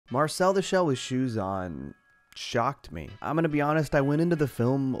Marcel the Shell with shoes on shocked me. I'm gonna be honest, I went into the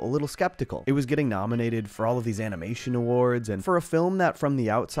film a little skeptical. It was getting nominated for all of these animation awards, and for a film that from the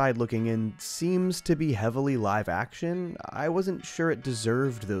outside looking in seems to be heavily live action, I wasn't sure it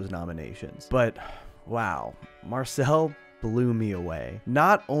deserved those nominations. But wow, Marcel blew me away.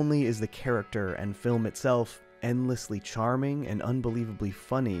 Not only is the character and film itself endlessly charming and unbelievably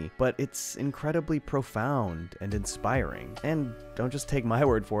funny, but it's incredibly profound and inspiring. And don't just take my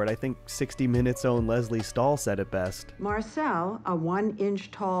word for it, I think 60 Minutes' own Leslie Stahl said it best. Marcel, a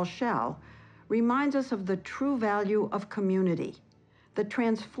 1-inch tall shell, reminds us of the true value of community, the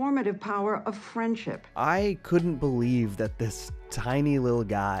transformative power of friendship. I couldn't believe that this tiny little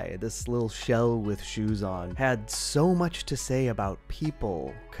guy, this little shell with shoes on, had so much to say about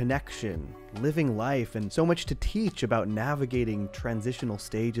people, connection, living life, and so much to teach about navigating transitional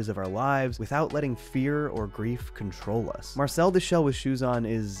stages of our lives without letting fear or grief control us. Marcel the Shell with Shoes On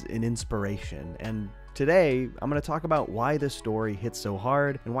is an inspiration, and today, I'm going to talk about why this story hits so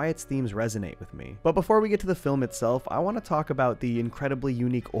hard and why its themes resonate with me. But before we get to the film itself, I want to talk about the incredibly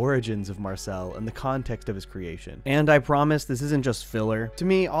unique origins of Marcel and the context of his creation. And I promise this isn't just filler. To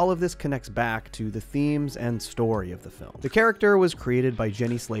me, all of this connects back to the themes and story of the film. The character was created by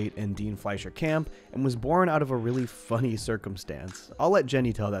Jenny Slate and Dean Fleischer-Camp and was born out of a really funny circumstance. I'll let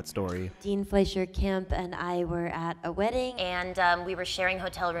Jenny tell that story. Dean Fleischer-Camp and I were at a wedding, and we were sharing a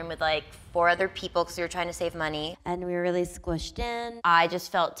hotel room with like 4 other people because we were trying to save money. and we were really squished in. I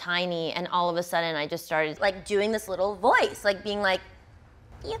just felt tiny, and all of a sudden I just started like doing this little voice, like being like,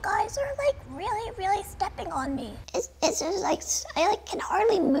 You guys are like really stepping on me. It's just like, I like can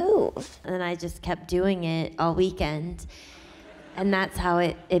hardly move. And then I just kept doing it all weekend. And that's how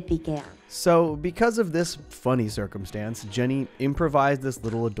it began. So, because of this funny circumstance, Jenny improvised this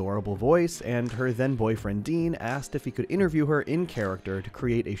little adorable voice, and her then boyfriend Dean asked if he could interview her in character to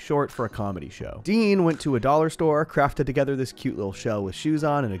create a short for a comedy show. Dean went to a dollar store, crafted together this cute little shell with shoes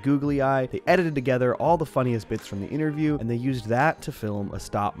on and a googly eye. They edited together all the funniest bits from the interview, and they used that to film a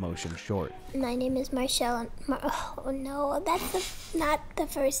stop motion short. My name is Marcel. Oh no, that's not the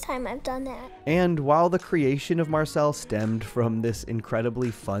first time I've done that. And while the creation of Marcel stemmed from this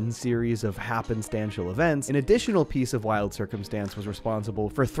incredibly fun series of happenstantial events, an additional piece of wild circumstance was responsible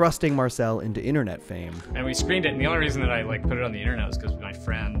for thrusting Marcel into internet fame. And we screened it, and the only reason that I put it on the internet was because my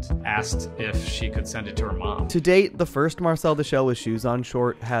friend asked if she could send it to her mom. To date, the first Marcel the Shell with Shoes on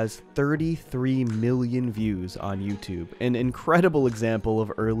short has 33 million views on YouTube, an incredible example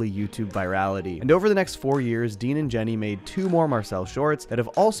of early YouTube virality. And over the next 4 years, Dean and Jenny made 2 more Marcel shorts that have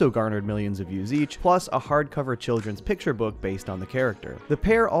also garnered millions of views each, plus a hardcover children's picture book based on the character. The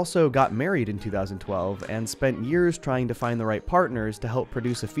pair also got married in 2012 and spent years trying to find the right partners to help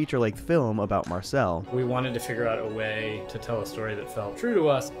produce a feature-length film about Marcel. We wanted to figure out a way to tell a story that felt true to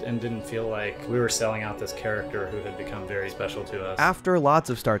us and didn't feel like we were selling out this character who had become very special to us. After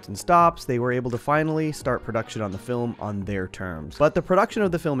lots of starts and stops, they were able to finally start production on the film on their terms. But the production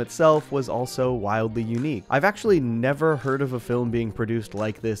of the film itself was also wildly unique. I've actually never heard of a film being produced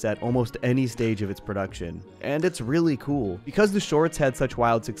like this at almost any stage of its production, and it's really cool. Because the shorts had such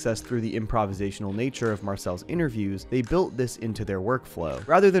wild success through the improvisational nature of Marcel's interviews, they built this into their workflow.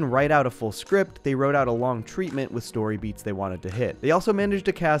 Rather than write out a full script, they wrote out a long treatment with story beats they wanted to hit. They also managed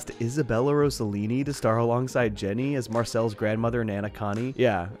to cast Isabella Rossellini to star alongside Jenny as Marcel's grandmother Nana Connie.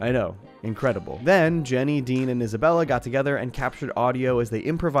 Yeah, I know. Incredible. Then, Jenny, Dean, and Isabella got together and captured audio as they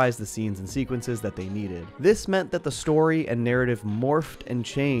improvised the scenes and sequences that they needed. This meant that the story and narrative morphed and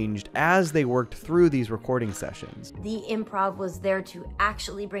changed as they worked through these recording sessions. the improv was there to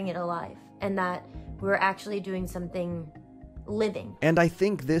actually bring it alive, and that we were actually doing something living. And I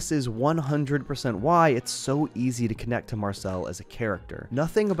think this is 100% why it's so easy to connect to Marcel as a character.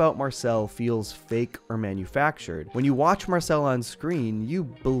 Nothing about Marcel feels fake or manufactured. When you watch Marcel on screen, you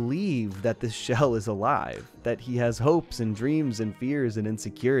believe that this shell is alive, that he has hopes and dreams and fears and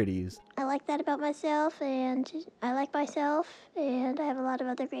insecurities. I like that about myself, and I like myself, and I have a lot of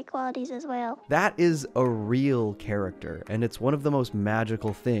other great qualities as well. That is a real character, and it's one of the most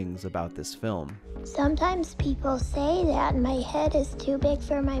magical things about this film. Sometimes people say that my head is too big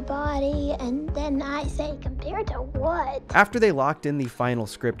for my body, and then I say, compared to what? After they locked in the final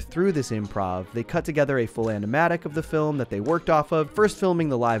script through this improv, they cut together a full animatic of the film that they worked off of, first filming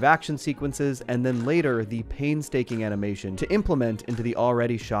the live action sequences, and then later the painstaking animation to implement into the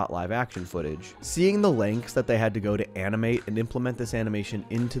already shot live action footage. Seeing the lengths that they had to go to animate and implement this animation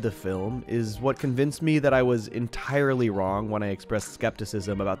into the film is what convinced me that I was entirely wrong when I expressed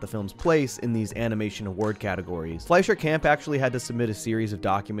skepticism about the film's place in these animation award categories. Fleischer-Camp actually actually had to submit a series of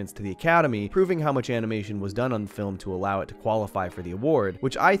documents to the Academy proving how much animation was done on film to allow it to qualify for the award,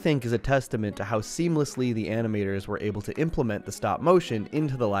 which I think is a testament to how seamlessly the animators were able to implement the stop motion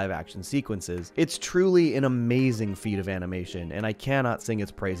into the live action sequences. It's truly an amazing feat of animation, and I cannot sing its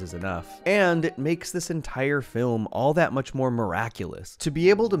praises enough. And it makes this entire film all that much more miraculous. To be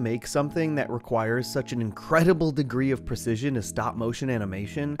able to make something that requires such an incredible degree of precision as stop motion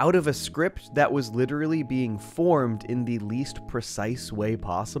animation out of a script that was literally being formed in the least precise way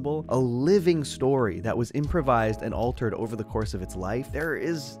possible, a living story that was improvised and altered over the course of its life, there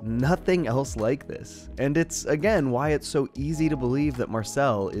is nothing else like this. And it's again why it's so easy to believe that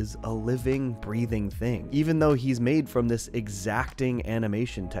Marcel is a living, breathing thing, even though he's made from this exacting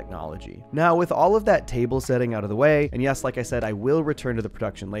animation technology. Now, with all of that table setting out of the way, and yes, like I said, I will return to the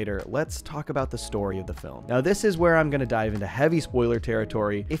production later, let's talk about the story of the film. Now, this is where I'm going to dive into heavy spoiler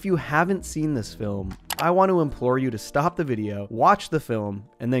territory. If you haven't seen this film, I want to implore you to stop the video, watch the film,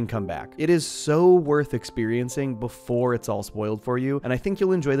 and then come back. It is so worth experiencing before it's all spoiled for you, and I think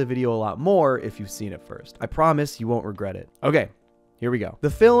you'll enjoy the video a lot more if you've seen it first. I promise you won't regret it. Okay. Here we go. The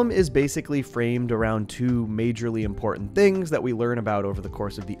film is basically framed around two majorly important things that we learn about over the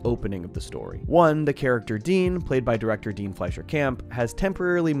course of the opening of the story. One, the character Dean, played by director Dean Fleischer-Camp, has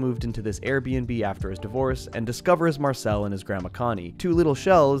temporarily moved into this Airbnb after his divorce and discovers Marcel and his grandma Connie, two little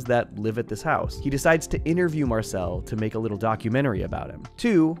shells that live at this house. He decides to interview Marcel to make a little documentary about him.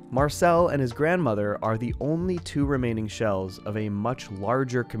 Two, Marcel and his grandmother are the only two remaining shells of a much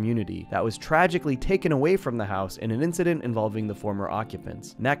larger community that was tragically taken away from the house in an incident involving the former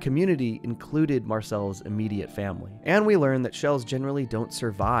occupants. And that community included Marcel's immediate family. And we learn that shells generally don't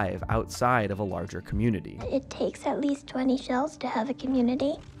survive outside of a larger community. It takes at least 20 shells to have a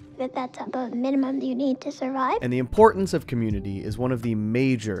community. That's about the minimum you need to survive. And the importance of community is one of the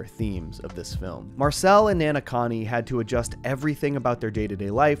major themes of this film. Marcel and Nana Connie had to adjust everything about their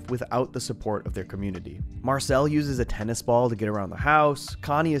day-to-day life without the support of their community. Marcel uses a tennis ball to get around the house,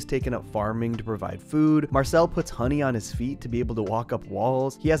 Connie is taken up farming to provide food, Marcel puts honey on his feet to be able to walk up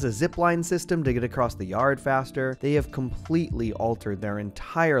walls, he has a zipline system to get across the yard faster. They have completely altered their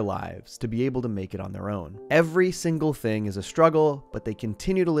entire lives to be able to make it on their own. Every single thing is a struggle, but they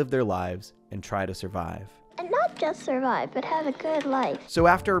continue to live their lives and try to survive. And not just survive, but have a good life. So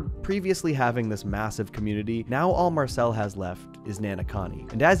after previously having this massive community, now all Marcel has left is Nana Connie.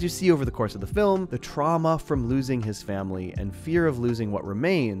 And as you see over the course of the film, the trauma from losing his family and fear of losing what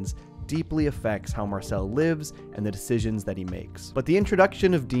remains deeply affects how Marcel lives and the decisions that he makes. But the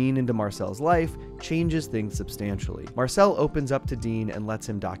introduction of Dean into Marcel's life changes things substantially. Marcel opens up to Dean and lets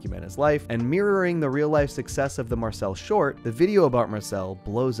him document his life, and mirroring the real-life success of the Marcel short, the video about Marcel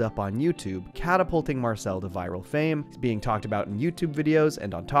blows up on YouTube, catapulting Marcel to viral fame. He's being talked about in YouTube videos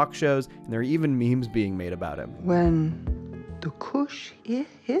and on talk shows, and there are even memes being made about him. When the Kush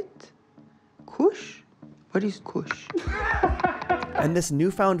hit? Kush? What is Kush? And this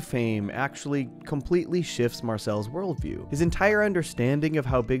newfound fame actually completely shifts Marcel's worldview. His entire understanding of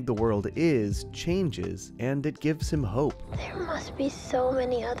how big the world is changes, and it gives him hope. There must be so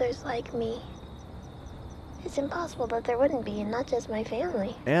many others like me. It's impossible that there wouldn't be, and not just my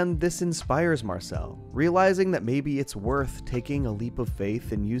family. And this inspires Marcel, realizing that maybe it's worth taking a leap of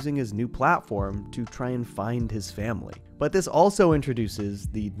faith and using his new platform to try and find his family. But this also introduces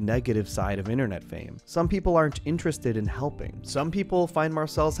the negative side of internet fame. Some people aren't interested in helping. Some people find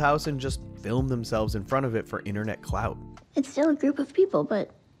Marcel's house and just film themselves in front of it for internet clout. It's still a group of people, but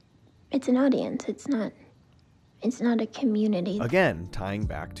it's an audience. It's not a community. Again, tying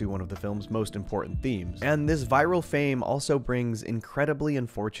back to one of the film's most important themes. And this viral fame also brings incredibly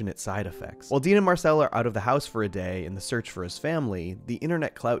unfortunate side effects. While Dean and Marcel are out of the house for a day in the search for his family, the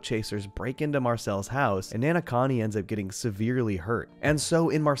internet clout chasers break into Marcel's house, and Nana Connie ends up getting severely hurt. And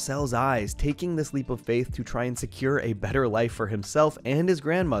so in Marcel's eyes, taking this leap of faith to try and secure a better life for himself and his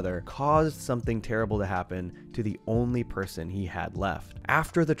grandmother caused something terrible to happen to the only person he had left.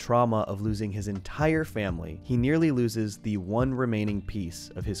 After the trauma of losing his entire family, he nearly loses the one remaining piece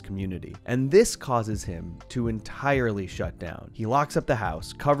of his community. And this causes him to entirely shut down. He locks up the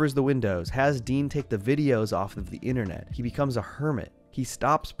house, covers the windows, has Dean take the videos off of the internet. He becomes a hermit. He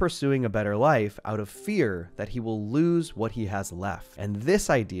stops pursuing a better life out of fear that he will lose what he has left. And this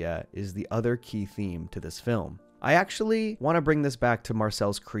idea is the other key theme to this film. I actually want to bring this back to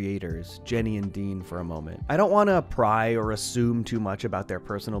Marcel's creators, Jenny and Dean, for a moment. I don't want to pry or assume too much about their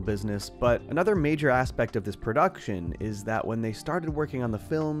personal business, but another major aspect of this production is that when they started working on the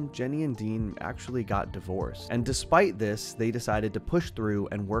film, Jenny and Dean actually got divorced. And despite this, they decided to push through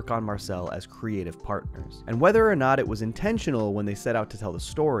and work on Marcel as creative partners. And whether or not it was intentional when they set out to tell the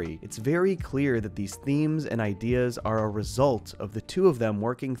story, it's very clear that these themes and ideas are a result of the two of them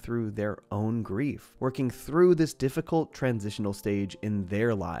working through their own grief, working through this difficult transitional stage in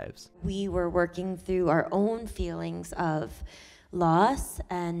their lives. We were working through our own feelings of loss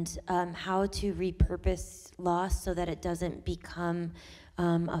and how to repurpose loss so that it doesn't become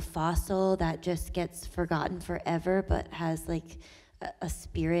a fossil that just gets forgotten forever, but has like a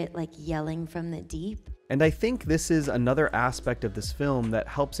spirit like yelling from the deep. And I think this is another aspect of this film that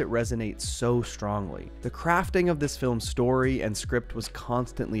helps it resonate so strongly. The crafting of this film's story and script was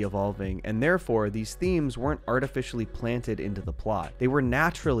constantly evolving, and therefore these themes weren't artificially planted into the plot. They were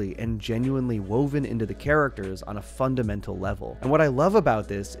naturally and genuinely woven into the characters on a fundamental level. And what I love about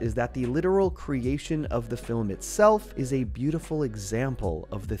this is that the literal creation of the film itself is a beautiful example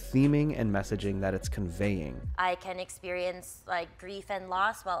of the theming and messaging that it's conveying. I can experience like grief and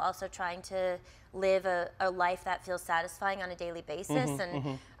loss while also trying to live a life that feels satisfying on a daily basis.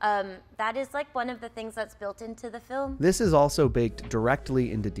 That is like one of the things that's built into the film. This is also baked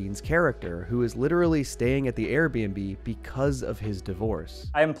directly into Dean's character, who is literally staying at the Airbnb because of his divorce.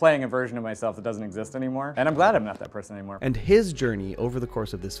 I am playing a version of myself that doesn't exist anymore, and I'm glad I'm not that person anymore. And his journey over the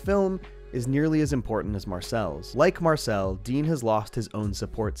course of this film is nearly as important as Marcel's. Like Marcel, Dean has lost his own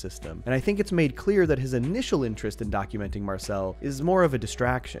support system, and I think it's made clear that his initial interest in documenting Marcel is more of a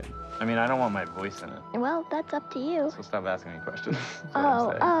distraction. I mean, I don't want my voice in it. Well, that's up to you. So stop asking me questions.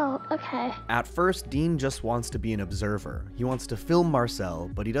 Oh, okay. At first, Dean just wants to be an observer. He wants to film Marcel,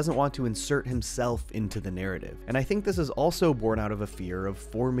 but he doesn't want to insert himself into the narrative. And I think this is also born out of a fear of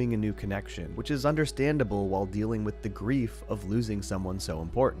forming a new connection, which is understandable while dealing with the grief of losing someone so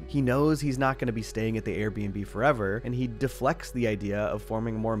important. He knows he's not going to be staying at the Airbnb forever, and he deflects the idea of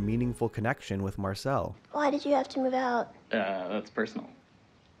forming a more meaningful connection with Marcel. Why did you have to move out? That's personal.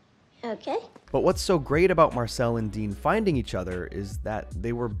 Okay. But what's so great about Marcel and Dean finding each other is that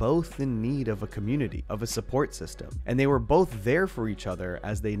they were both in need of a community, of a support system, and they were both there for each other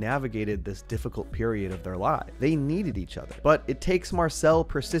as they navigated this difficult period of their lives. They needed each other. But it takes Marcel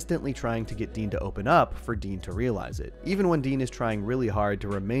persistently trying to get Dean to open up for Dean to realize it, even when Dean is trying really hard to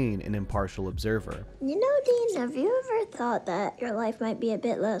remain an impartial observer. You know, Dean, have you ever thought that your life might be a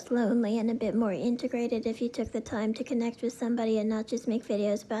bit less lonely and a bit more integrated if you took the time to connect with somebody and not just make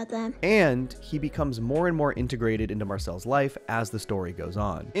videos about them? And he becomes more and more integrated into Marcel's life as the story goes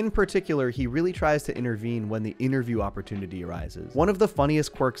on. In particular, he really tries to intervene when the interview opportunity arises. One of the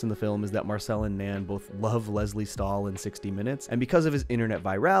funniest quirks in the film is that Marcel and Nan both love Leslie Stahl in 60 Minutes, and because of his internet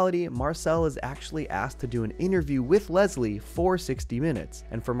virality, Marcel is actually asked to do an interview with Leslie for 60 Minutes.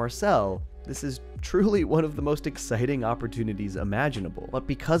 And for Marcel, this is truly one of the most exciting opportunities imaginable. But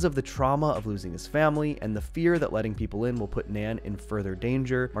because of the trauma of losing his family and the fear that letting people in will put Nan in further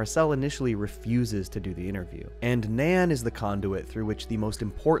danger, Marcel initially refuses to do the interview. And Nan is the conduit through which the most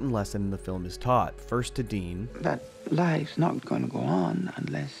important lesson in the film is taught, first to Dean. That life's not going to go on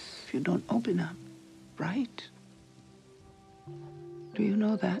unless you don't open up, right? Do you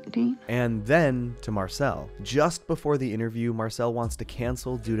know that, Dean? And then to Marcel. Just before the interview, Marcel wants to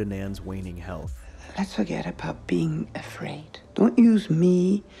cancel due to Nan's waning health. Let's forget about being afraid. Don't use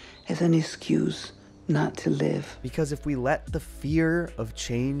me as an excuse not to live. Because if we let the fear of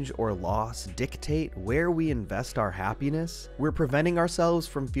change or loss dictate where we invest our happiness, we're preventing ourselves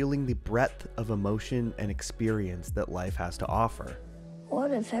from feeling the breadth of emotion and experience that life has to offer.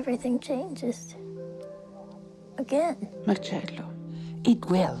 What if everything changes? Again? Marcello, it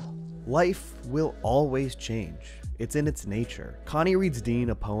will. Life will always change. It's in its nature. Connie reads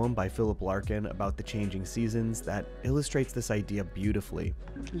Dean a poem by Philip Larkin about the changing seasons that illustrates this idea beautifully.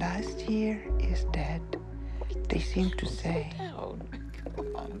 Last year is dead. They seem to say.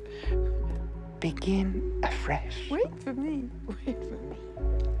 Come on. Begin afresh. Wait for me.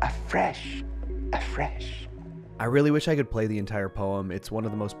 Afresh. I really wish I could play the entire poem. It's one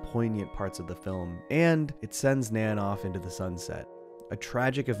of the most poignant parts of the film, and it sends Nan off into the sunset. A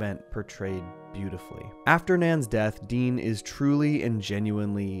tragic event portrayed beautifully. After Nan's death, Dean is truly and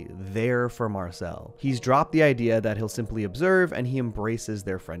genuinely there for Marcel. He's dropped the idea that he'll simply observe, and he embraces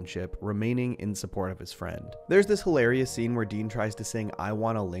their friendship, remaining in support of his friend. There's this hilarious scene where Dean tries to sing "I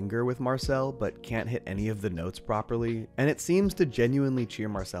Wanna Linger" with Marcel, but can't hit any of the notes properly, and it seems to genuinely cheer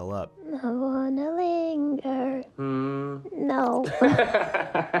Marcel up. I wanna linger. No.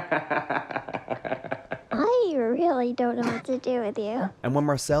 I really don't know what to do with you. And when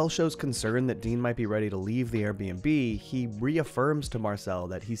Marcel shows concern that Dean might be ready to leave the Airbnb, he reaffirms to Marcel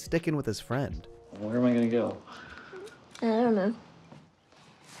that he's sticking with his friend. Where am I gonna go? I don't know.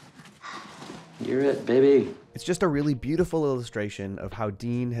 You're it, baby. It's just a really beautiful illustration of how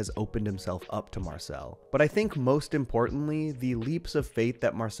Dean has opened himself up to Marcel. But I think most importantly, the leaps of faith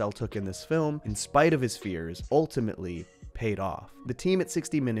that Marcel took in this film, in spite of his fears, ultimately paid off. The team at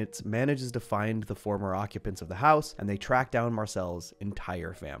 60 Minutes manages to find the former occupants of the house, and they track down Marcel's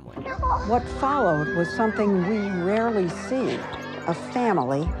entire family. What followed was something we rarely see, a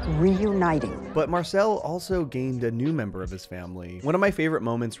family reuniting. But Marcel also gained a new member of his family. One of my favorite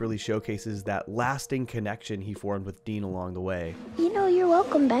moments really showcases that lasting connection he formed with Dean along the way. You know, you're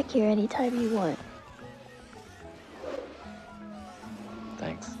welcome back here anytime you want.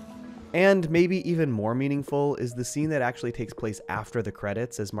 Thanks. And maybe even more meaningful is the scene that actually takes place after the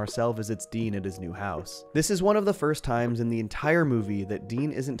credits as Marcel visits Dean at his new house. This is one of the first times in the entire movie that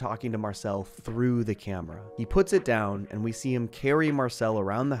Dean isn't talking to Marcel through the camera. He puts it down and we see him carry Marcel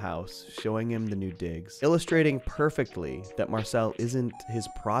around the house, showing him the new digs, illustrating perfectly that Marcel isn't his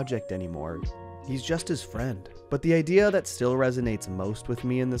project anymore. He's just his friend. But the idea that still resonates most with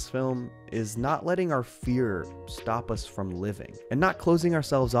me in this film is not letting our fear stop us from living, and not closing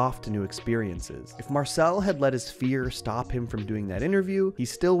ourselves off to new experiences. If Marcel had let his fear stop him from doing that interview, he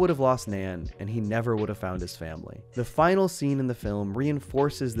still would have lost Nan, and he never would have found his family. The final scene in the film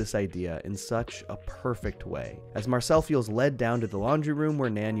reinforces this idea in such a perfect way, as Marcel feels led down to the laundry room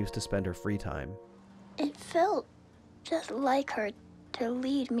where Nan used to spend her free time. It felt just like her to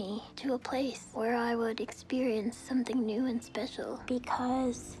lead me to a place where I would experience something new and special.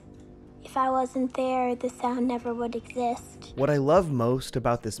 Because if I wasn't there, the sound never would exist. What I love most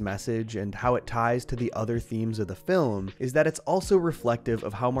about this message and how it ties to the other themes of the film is that it's also reflective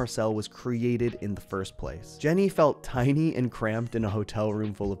of how Marcel was created in the first place. Jenny felt tiny and cramped in a hotel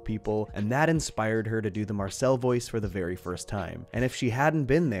room full of people, and that inspired her to do the Marcel voice for the very first time. And if she hadn't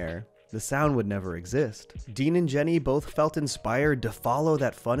been there, the sound would never exist. Dean and Jenny both felt inspired to follow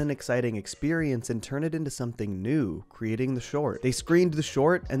that fun and exciting experience and turn it into something new, creating the short. They screened the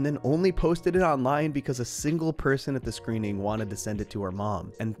short and then only posted it online because a single person at the screening wanted to send it to her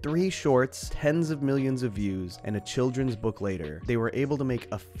mom. And 3 shorts, tens of millions of views, and a children's book later, they were able to make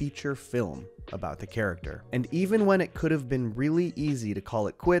a feature film about the character. And even when it could have been really easy to call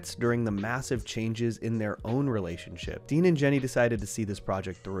it quits during the massive changes in their own relationship, Dean and Jenny decided to see this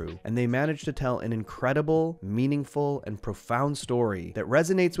project through, and they managed to tell an incredible, meaningful, and profound story that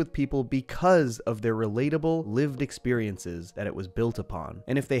resonates with people because of their relatable, lived experiences that it was built upon.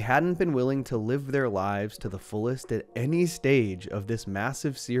 And if they hadn't been willing to live their lives to the fullest at any stage of this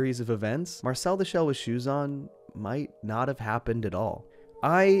massive series of events, Marcel the Shell with Shoes On might not have happened at all.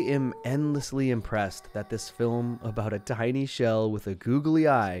 I am endlessly impressed that this film about a tiny shell with a googly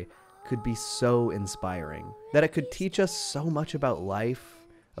eye could be so inspiring, that it could teach us so much about life,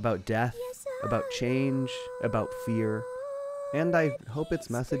 about death, about change, about fear, and I hope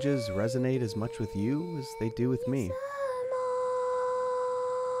its messages resonate as much with you as they do with me.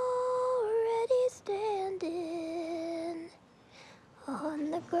 Already standing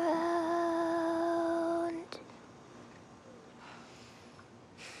on the ground.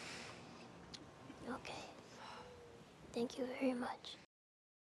 Okay. Thank you very much.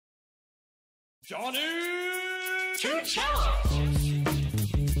 Johnny! Two cellos!